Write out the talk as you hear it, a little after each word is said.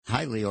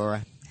Hi,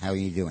 Leora. How are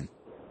you doing?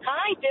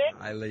 Hi, Dick.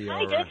 Hi, Leora.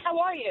 Hi, Dick. How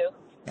are you?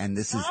 And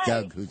this is Hi.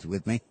 Doug, who's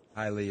with me.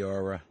 Hi,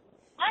 Leora.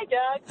 Hi,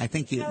 Doug. I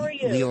think How are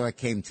you? Leora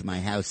came to my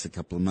house a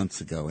couple of months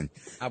ago and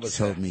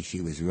told me she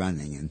was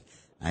running, and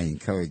I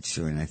encouraged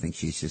her, and I think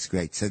she's just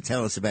great. So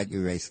tell us about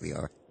your race,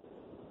 Leora.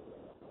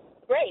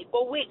 Great.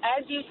 Well,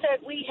 as you said,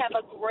 we have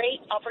a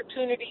great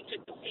opportunity to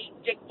defeat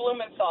Dick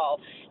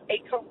Blumenthal,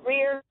 a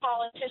career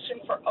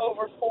politician for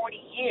over 40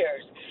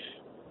 years.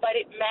 But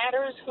it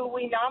matters who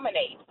we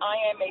nominate. I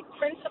am a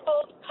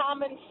principled,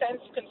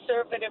 common-sense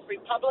conservative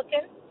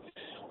Republican.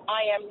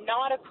 I am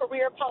not a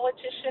career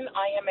politician.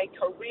 I am a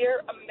career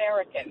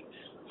American.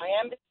 I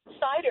am the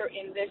insider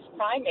in this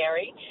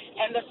primary.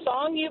 And the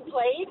song you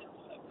played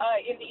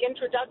in the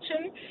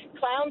introduction,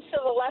 Clowns to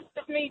the left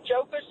of me,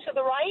 Jokers to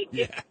the right,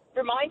 it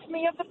reminds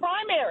me of the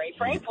primary,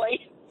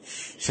 frankly.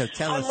 So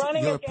tell us,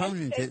 your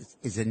opponent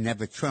is a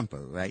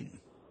never-Trumper, right?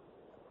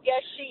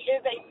 Yes, she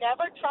is a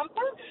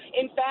never-Trumper.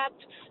 In fact,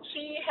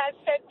 she has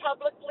said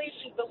publicly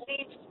she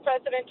believes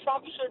President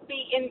Trump should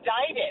be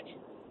indicted.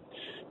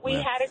 We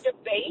had a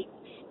debate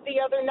the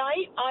other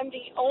night. I'm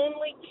the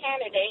only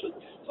candidate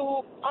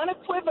who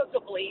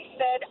unequivocally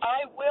said,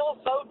 I will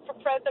vote for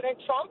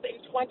President Trump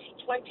in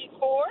 2024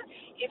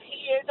 if he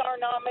is our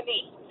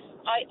nominee.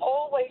 I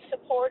always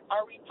support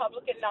our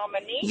Republican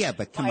nominee. Yeah,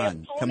 but come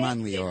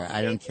on, Leora.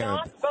 I don't care.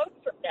 Vote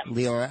for them.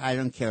 Leora, I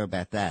don't care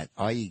about that.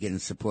 Are you going to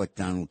support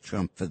Donald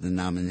Trump for the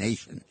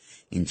nomination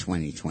in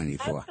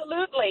 2024?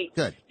 Absolutely.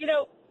 Good. You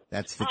know,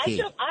 that's the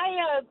key.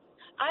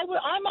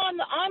 I'm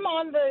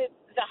on the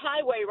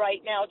highway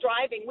right now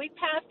driving. We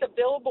passed a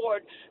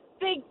billboard,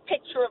 big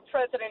picture of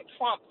President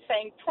Trump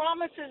saying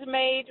promises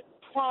made,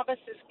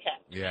 promises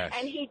kept. Yes.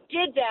 And he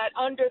did that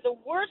under the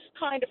worst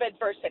kind of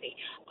adversity.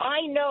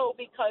 I know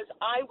because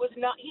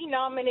he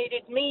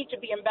nominated me to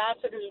be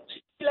ambassador to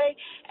Chile,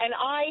 and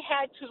I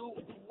had to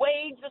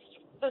wade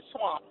the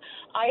swamp.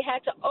 I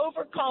had to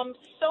overcome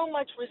so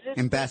much resistance.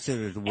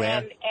 Ambassador to where?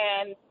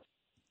 And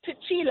to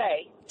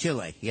Chile.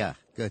 Chile, yeah,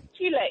 good.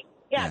 Chile.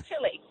 Yeah,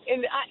 Chile.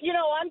 And,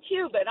 I'm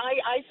Cuban.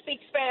 I speak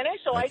Spanish,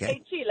 so I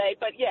say Chile.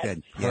 But, yes,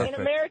 in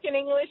American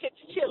English,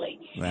 it's Chile.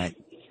 Right.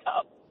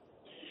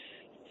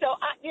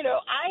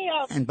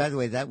 And by the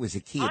way, that was a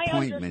key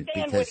appointment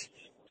because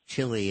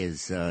Chile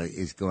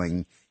is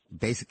going,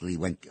 basically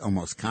went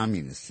almost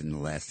communist in the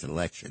last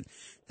election.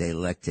 They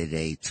elected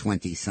a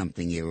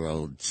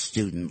 20-something-year-old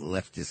student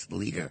leftist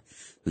leader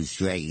who's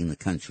dragging the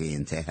country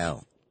into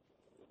hell.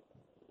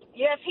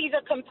 Yes, he is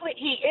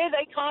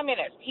a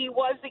communist. He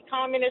was the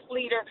communist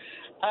leader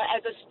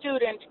as a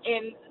student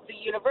in the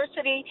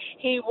university.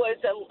 He was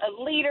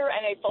a leader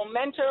and a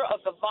fomenter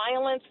of the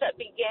violence that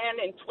began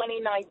in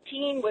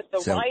 2019 with the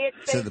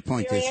riots. So the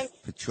point is,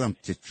 for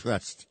Trump to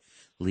trust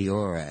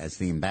Leora as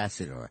the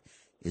ambassador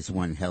is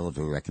one hell of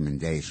a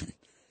recommendation.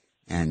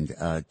 And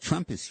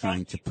Trump is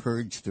trying to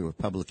purge the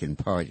Republican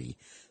Party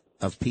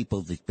of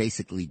people that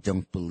basically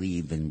don't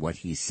believe in what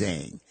he's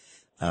saying.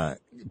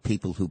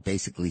 People who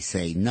basically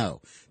say,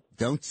 no,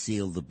 don't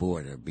seal the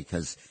border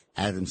because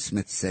Adam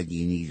Smith said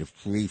you need a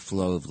free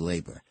flow of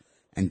labor.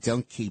 And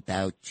don't keep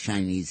out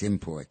Chinese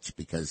imports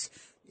because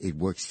it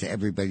works to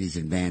everybody's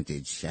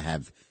advantage to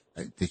have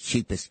the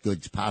cheapest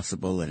goods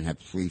possible and have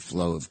free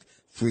flow of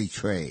free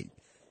trade.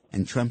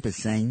 And Trump is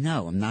saying,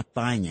 no, I'm not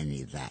buying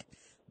any of that.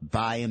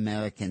 Buy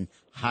American,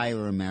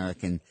 hire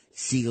American,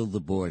 seal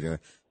the border,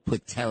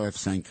 put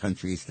tariffs on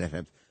countries that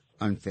have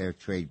unfair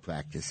trade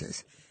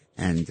practices.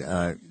 And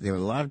there are a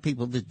lot of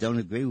people that don't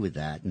agree with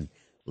that, and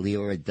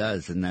Leora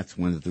does, and that's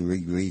one of the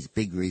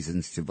big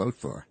reasons to vote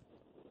for her.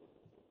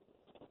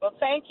 Well,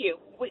 thank you.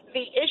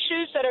 The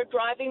issues that are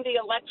driving the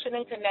election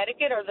in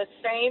Connecticut are the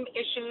same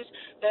issues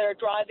that are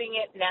driving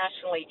it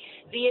nationally.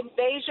 The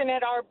invasion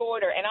at our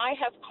border, and I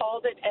have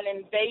called it an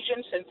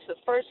invasion since the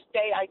first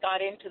day I got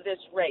into this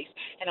race.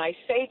 And I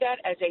say that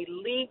as a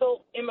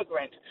legal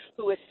immigrant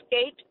who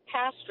escaped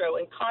Castro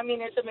and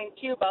communism in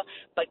Cuba,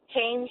 but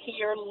came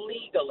here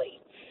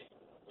legally.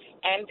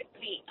 And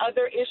the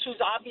other issues,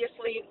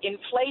 obviously,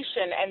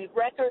 inflation and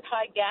record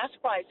high gas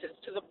prices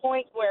to the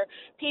point where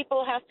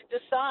people have to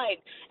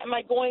decide, am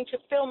I going to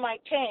fill my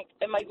tank?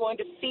 Am I going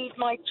to feed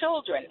my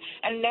children?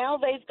 And now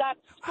they've got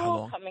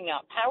school coming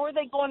up. How are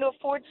they going to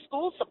afford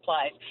school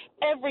supplies?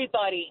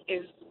 Everybody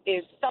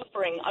is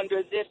suffering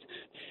under this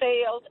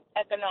failed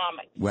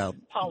economic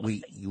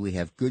policy. We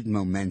have good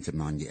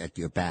momentum at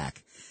your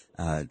back.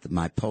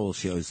 My poll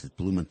shows that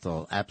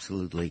Blumenthal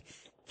absolutely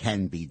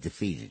can be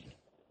defeated.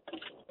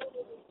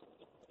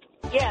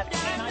 Yes,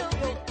 and I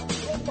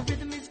feel the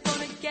rhythm is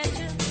gonna get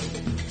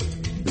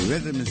you. The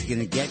rhythm is going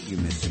to get you,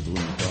 Mr.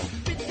 Blumenthal.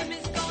 Rhythm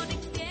is gonna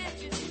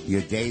get you.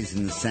 Your days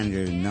in the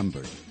Senate are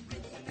numbered,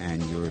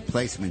 and your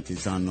replacement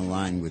is on the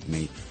line with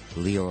me,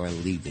 Leora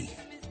Levy.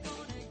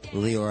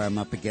 Leora, I'm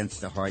up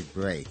against a hard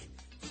break,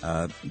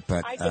 but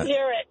I can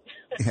hear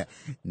it.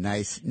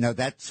 Nice. No,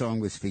 that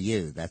song was for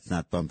you. That's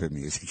not bumper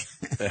music.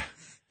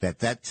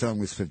 That song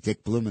was for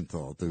Dick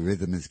Blumenthal. The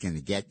rhythm is going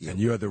to get you. And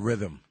you're the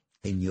rhythm.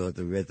 And you're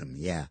the rhythm,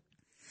 yeah.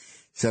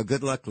 So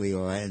good luck,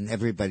 Leora, and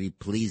everybody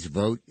please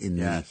vote in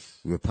the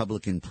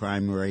Republican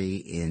primary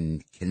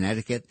in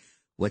Connecticut.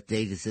 What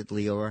date is it,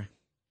 Leora?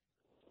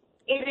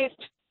 It is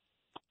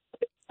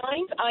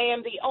 9th. I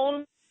am the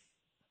only...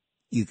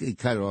 You could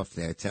cut off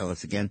there. Tell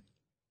us again.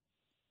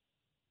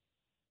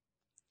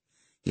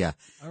 Yeah.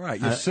 All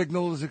right. Your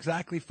signal is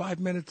exactly 5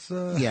 minutes.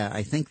 Yeah,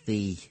 I think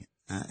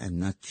I'm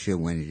not sure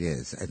when it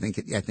is. I think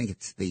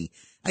it's the,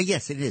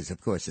 yes, it is.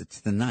 Of course,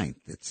 it's the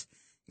 9th.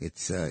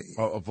 It's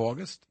of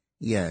August?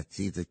 Yeah, it's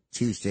either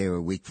Tuesday or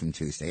a week from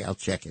Tuesday. I'll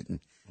check it and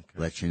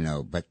let you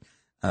know. But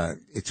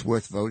it's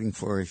worth voting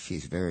for her.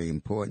 She's very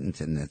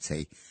important, and it's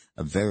a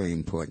very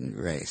important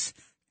race.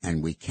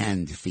 And we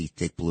can defeat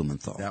Dick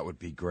Blumenthal. That would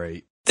be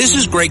great. This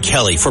is Greg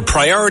Kelly for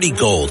Priority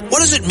Gold.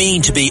 What does it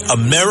mean to be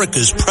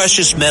America's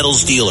precious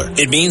metals dealer?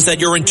 It means that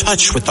you're in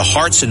touch with the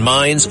hearts and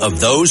minds of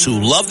those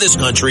who love this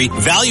country,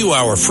 value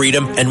our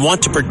freedom, and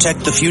want to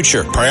protect the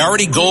future.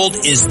 Priority Gold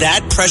is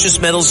that precious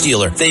metals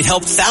dealer. They've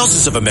helped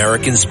thousands of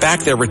Americans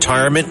back their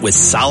retirement with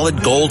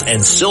solid gold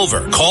and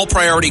silver. Call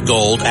Priority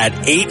Gold at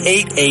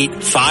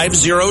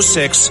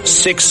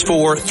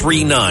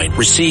 888-506-6439.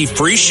 Receive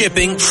free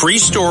shipping, free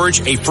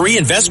storage, a free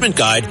investment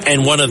guide,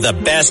 and one of the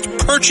best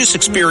purchase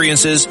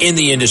experiences in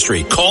the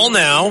industry. Call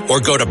now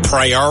or go to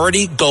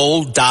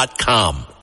PriorityGold.com.